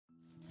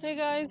Hey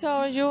guys, how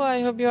are you?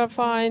 I hope you are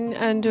fine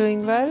and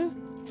doing well.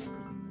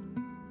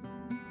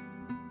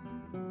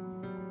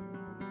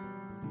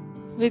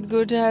 With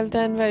good health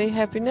and very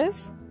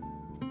happiness.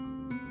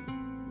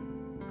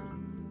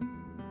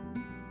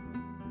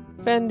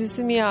 Friend, this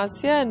is me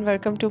Asya and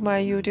welcome to my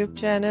YouTube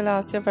channel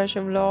Asya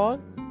Fashion Vlog.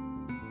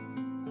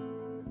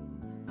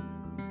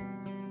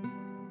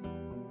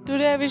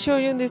 Today I will show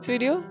you in this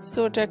video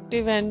so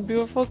attractive and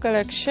beautiful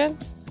collection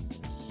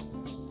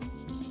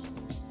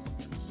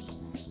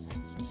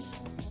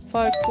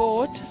for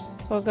coat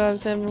for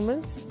girls and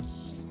women.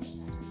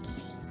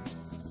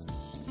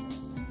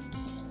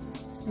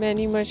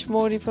 Much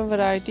more different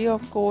variety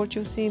of coat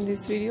you see in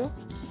this video.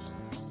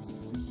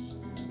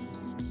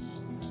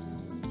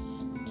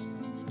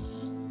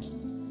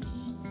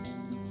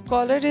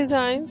 Collar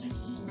designs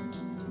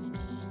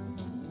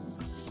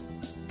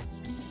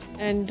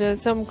and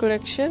some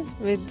collection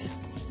with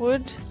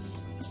wood.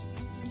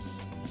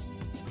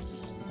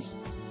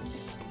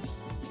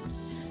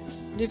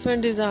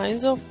 Different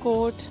designs of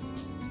coat.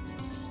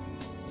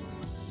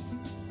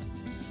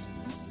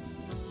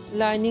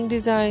 Lining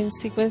designs,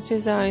 sequence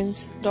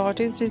designs,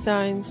 dotted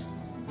designs,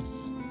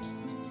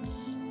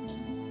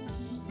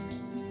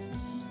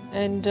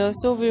 and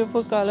so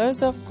beautiful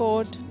colors of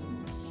coat.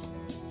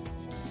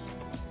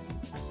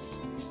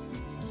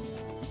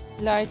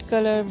 Light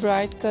color,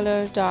 bright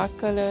color, dark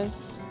color.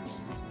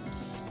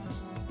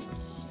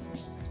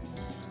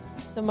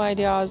 Some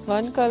ideas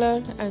one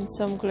color and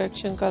some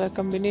collection color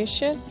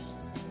combination.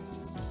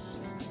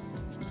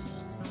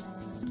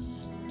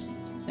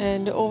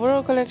 And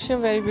overall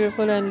collection very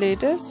beautiful and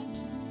latest.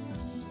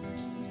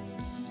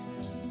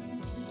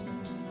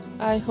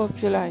 I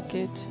hope you like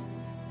it.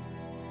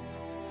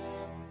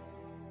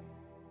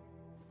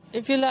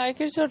 If you like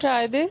it, so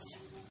try this.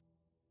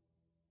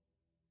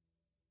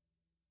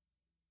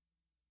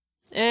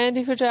 And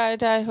if you try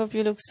it, I hope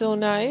you look so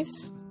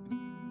nice.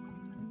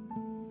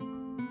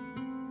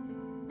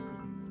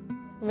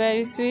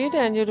 Very sweet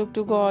and you look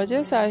too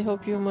gorgeous. I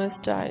hope you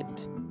must try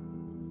it.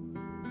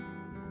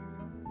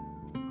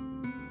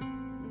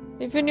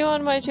 If you're new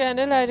on my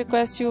channel, I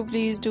request you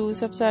please do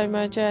subscribe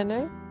my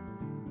channel.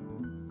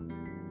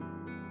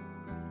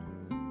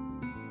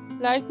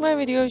 Like my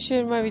video,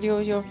 share my video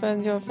with your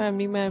friends, your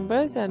family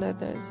members and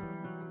others.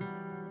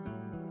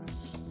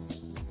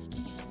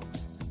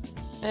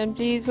 And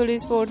please fully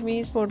support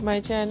me, support my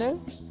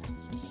channel.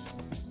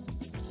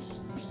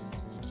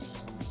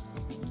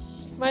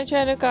 My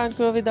channel can't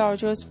grow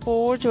without your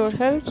support or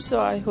help, so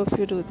I hope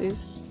you do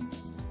this.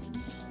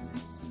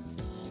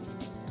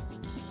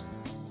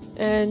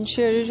 And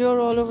share it your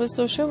all over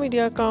social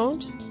media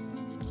accounts.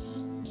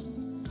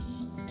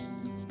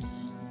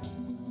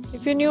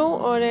 If you're new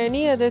or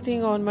any other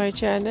thing on my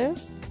channel,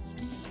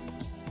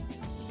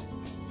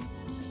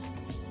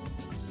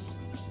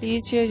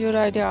 please share your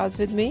ideas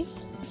with me.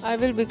 I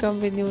will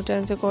become with new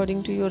trends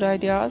according to your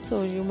ideas,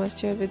 so you must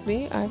share with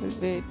me. I will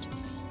wait.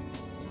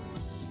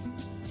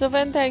 So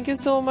friend, thank you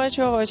so much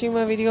for watching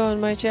my video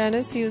on my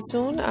channel. See you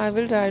soon. I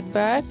will write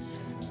back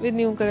with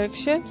new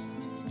collection,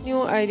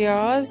 new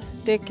ideas.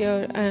 Take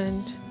care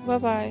and bye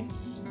bye.